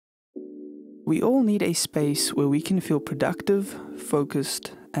We all need a space where we can feel productive,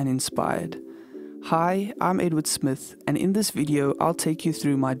 focused, and inspired. Hi, I'm Edward Smith, and in this video I'll take you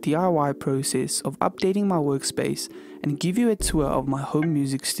through my DIY process of updating my workspace and give you a tour of my home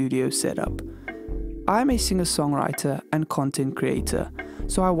music studio setup. I'm a singer-songwriter and content creator,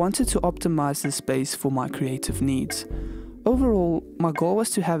 so I wanted to optimize the space for my creative needs. Overall, my goal was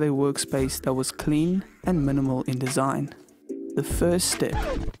to have a workspace that was clean and minimal in design. The first step: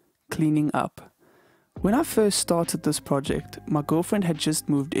 cleaning up. When I first started this project, my girlfriend had just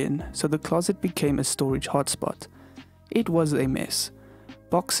moved in, so the closet became a storage hotspot. It was a mess.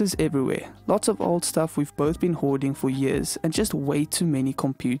 Boxes everywhere, lots of old stuff we've both been hoarding for years, and just way too many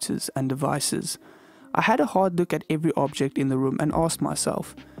computers and devices. I had a hard look at every object in the room and asked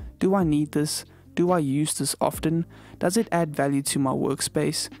myself, do I need this? Do I use this often? Does it add value to my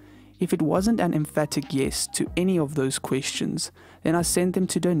workspace? If it wasn't an emphatic yes to any of those questions, then I sent them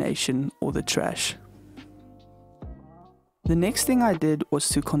to donation or the trash. The next thing I did was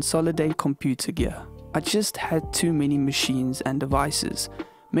to consolidate computer gear. I just had too many machines and devices.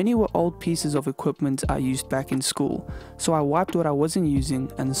 Many were old pieces of equipment I used back in school, so I wiped what I wasn't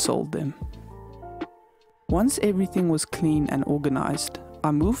using and sold them. Once everything was clean and organized,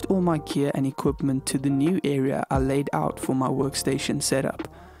 I moved all my gear and equipment to the new area I laid out for my workstation setup.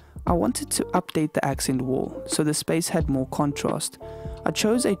 I wanted to update the accent wall so the space had more contrast. I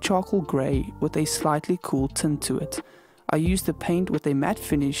chose a charcoal grey with a slightly cool tint to it. I used the paint with a matte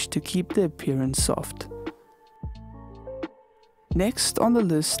finish to keep the appearance soft. Next on the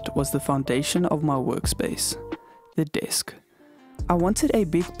list was the foundation of my workspace, the desk. I wanted a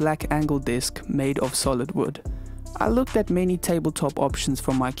big black angle desk made of solid wood. I looked at many tabletop options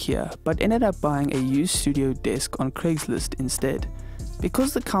from IKEA, but ended up buying a used studio desk on Craigslist instead.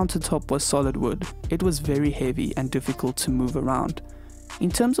 Because the countertop was solid wood, it was very heavy and difficult to move around. In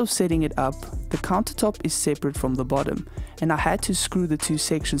terms of setting it up, the countertop is separate from the bottom, and I had to screw the two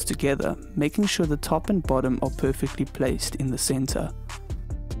sections together, making sure the top and bottom are perfectly placed in the center.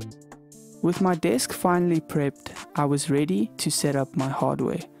 With my desk finally prepped, I was ready to set up my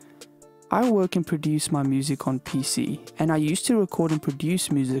hardware. I work and produce my music on PC, and I used to record and produce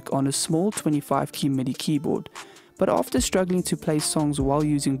music on a small 25-key MIDI keyboard, but after struggling to play songs while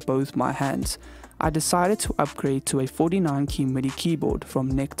using both my hands, I decided to upgrade to a 49-key MIDI keyboard from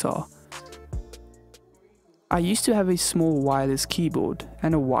Nectar. I used to have a small wireless keyboard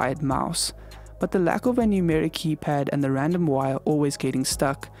and a wired mouse, but the lack of a numeric keypad and the random wire always getting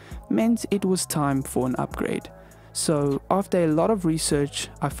stuck meant it was time for an upgrade. So, after a lot of research,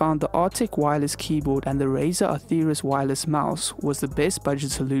 I found the Arctic wireless keyboard and the Razer Atheros wireless mouse was the best budget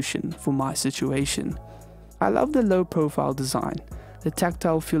solution for my situation. I love the low profile design, the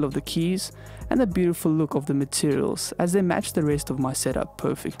tactile feel of the keys, and the beautiful look of the materials as they match the rest of my setup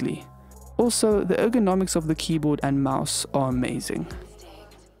perfectly. Also, the ergonomics of the keyboard and mouse are amazing.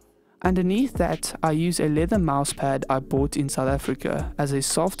 Underneath that, I use a leather mouse pad I bought in South Africa as a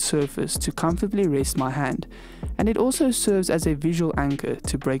soft surface to comfortably rest my hand, and it also serves as a visual anchor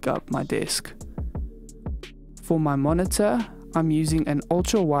to break up my desk. For my monitor, I'm using an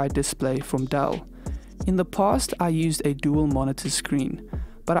ultra-wide display from Dell. In the past, I used a dual monitor screen,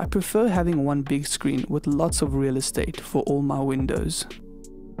 but I prefer having one big screen with lots of real estate for all my windows.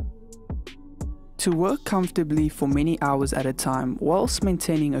 To work comfortably for many hours at a time whilst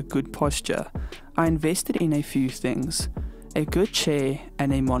maintaining a good posture, I invested in a few things: a good chair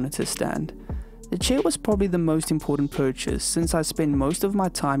and a monitor stand. The chair was probably the most important purchase since I spend most of my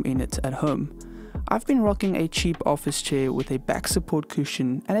time in it at home. I've been rocking a cheap office chair with a back support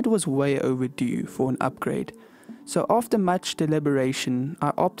cushion, and it was way overdue for an upgrade. So after much deliberation,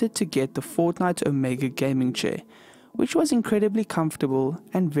 I opted to get the Fortnite Omega gaming chair, which was incredibly comfortable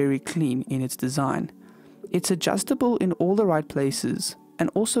and very clean in its design. It's adjustable in all the right places and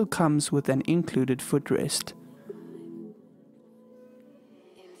also comes with an included footrest.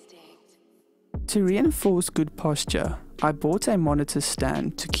 To reinforce good posture, I bought a monitor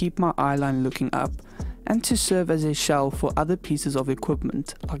stand to keep my eyeline looking up and to serve as a shelf for other pieces of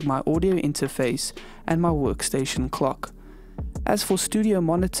equipment like my audio interface and my workstation clock. As for studio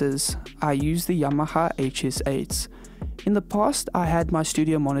monitors, I use the Yamaha HS8s. In the past, I had my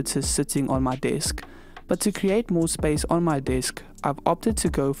studio monitors sitting on my desk, but to create more space on my desk, I've opted to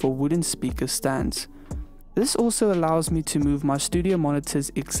go for wooden speaker stands. This also allows me to move my studio monitors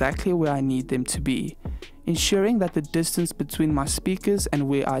exactly where I need them to be, ensuring that the distance between my speakers and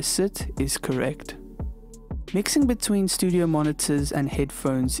where I sit is correct. Mixing between studio monitors and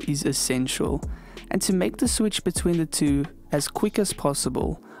headphones is essential, and to make the switch between the two as quick as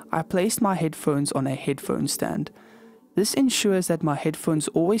possible, I placed my headphones on a headphone stand. This ensures that my headphones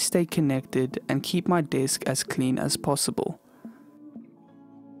always stay connected and keep my desk as clean as possible.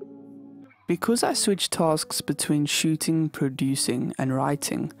 Because I switch tasks between shooting, producing, and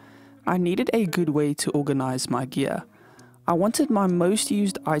writing, I needed a good way to organize my gear. I wanted my most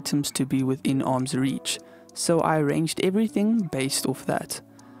used items to be within arm's reach, so I arranged everything based off that.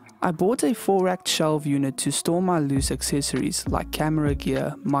 I bought a 4-racked shelf unit to store my loose accessories like camera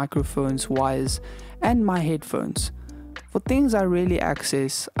gear, microphones, wires, and my headphones. For things I rarely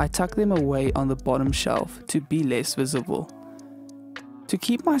access, I tuck them away on the bottom shelf to be less visible. To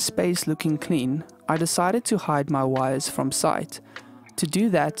keep my space looking clean, I decided to hide my wires from sight. To do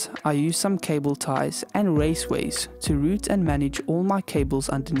that, I used some cable ties and raceways to route and manage all my cables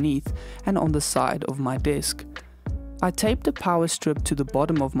underneath and on the side of my desk. I taped a power strip to the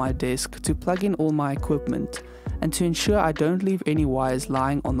bottom of my desk to plug in all my equipment and to ensure I don't leave any wires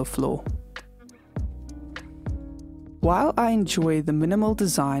lying on the floor. While I enjoy the minimal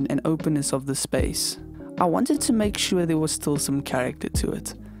design and openness of the space, I wanted to make sure there was still some character to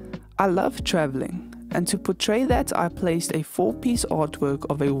it. I love traveling, and to portray that I placed a 4-piece artwork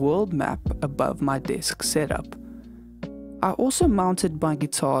of a world map above my desk setup. I also mounted my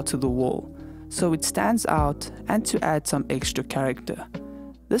guitar to the wall, so it stands out and to add some extra character.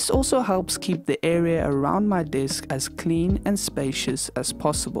 This also helps keep the area around my desk as clean and spacious as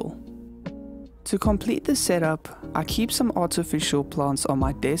possible. To complete the setup, I keep some artificial plants on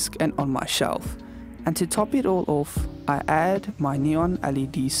my desk and on my shelf. And to top it all off, I add my neon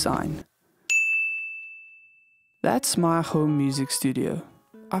LED sign. That's my home music studio.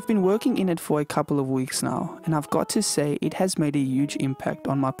 I've been working in it for a couple of weeks now, and I've got to say it has made a huge impact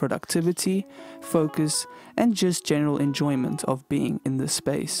on my productivity, focus, and just general enjoyment of being in this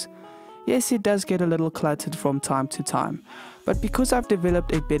space. Yes, it does get a little cluttered from time to time, but because I've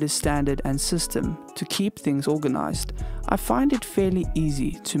developed a better standard and system to keep things organized, I find it fairly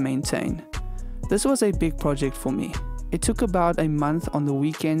easy to maintain. This was a big project for me. It took about a month on the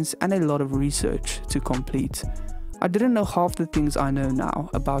weekends and a lot of research to complete. I didn't know half the things I know now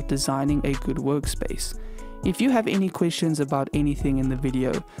about designing a good workspace. If you have any questions about anything in the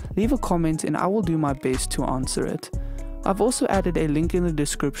video, leave a comment and I will do my best to answer it. I've also added a link in the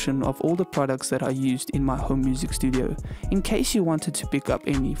description of all the products that I used in my home music studio, in case you wanted to pick up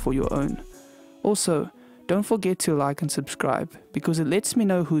any for your own. Also, don't forget to like and subscribe, because it lets me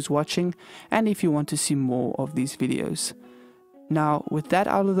know who's watching and if you want to see more of these videos. Now, with that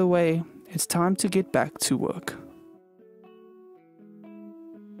out of the way, it's time to get back to work.